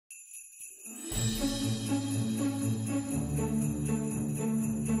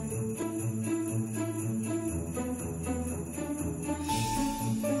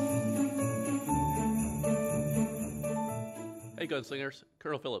Gunslingers,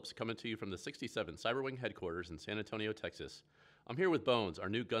 Colonel Phillips coming to you from the 67 Cyberwing headquarters in San Antonio, Texas. I'm here with Bones, our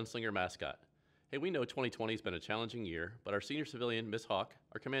new Gunslinger mascot. Hey, we know 2020 has been a challenging year, but our senior civilian, Miss Hawk,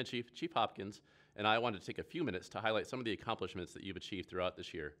 our command chief, Chief Hopkins, and I wanted to take a few minutes to highlight some of the accomplishments that you've achieved throughout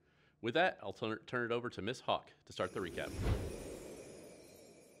this year. With that, I'll turn it over to Miss Hawk to start the recap.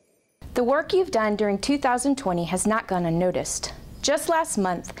 The work you've done during 2020 has not gone unnoticed. Just last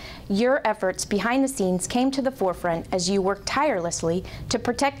month, your efforts behind the scenes came to the forefront as you worked tirelessly to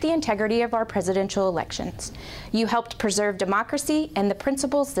protect the integrity of our presidential elections. You helped preserve democracy and the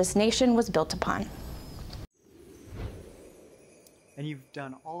principles this nation was built upon. And you've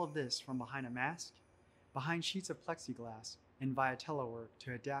done all of this from behind a mask, behind sheets of plexiglass, and via telework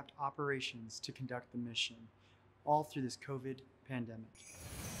to adapt operations to conduct the mission, all through this COVID pandemic.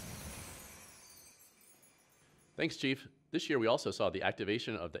 Thanks, Chief. This year we also saw the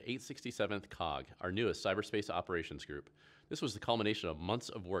activation of the 867th COG, our newest cyberspace operations group. This was the culmination of months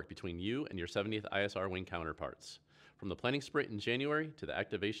of work between you and your 70th ISR wing counterparts. From the planning sprint in January to the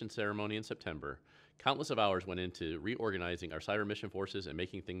activation ceremony in September, countless of hours went into reorganizing our cyber mission forces and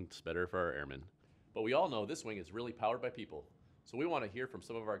making things better for our airmen. But we all know this wing is really powered by people, so we want to hear from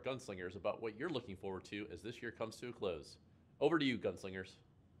some of our gunslingers about what you're looking forward to as this year comes to a close. Over to you, gunslingers.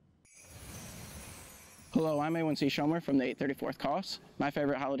 Hello, I'm A1C Shomer from the 834th COS. My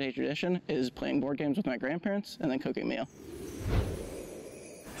favorite holiday tradition is playing board games with my grandparents and then cooking a meal.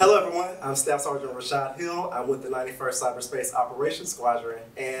 Hello everyone, I'm Staff Sergeant Rashad Hill. I'm with the 91st Cyberspace Operations Squadron,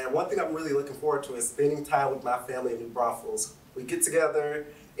 and one thing I'm really looking forward to is spending time with my family in New Braunfels. We get together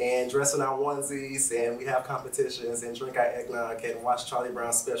and dress in our onesies, and we have competitions and drink our eggnog and watch Charlie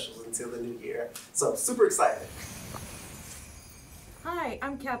Brown specials until the new year. So super excited. Hi,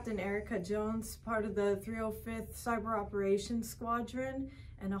 I'm Captain Erica Jones, part of the 305th Cyber Operations Squadron,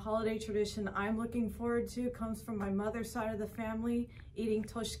 and a holiday tradition I'm looking forward to comes from my mother's side of the family, eating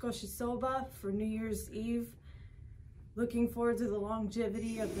toshikoshi soba for New Year's Eve. Looking forward to the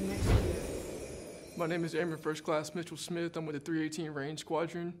longevity of the next year. My name is Airman First Class Mitchell Smith. I'm with the 318 Range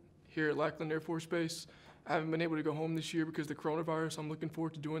Squadron here at Lackland Air Force Base. I haven't been able to go home this year because of the coronavirus. I'm looking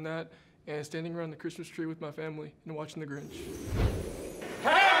forward to doing that and standing around the Christmas tree with my family and watching The Grinch.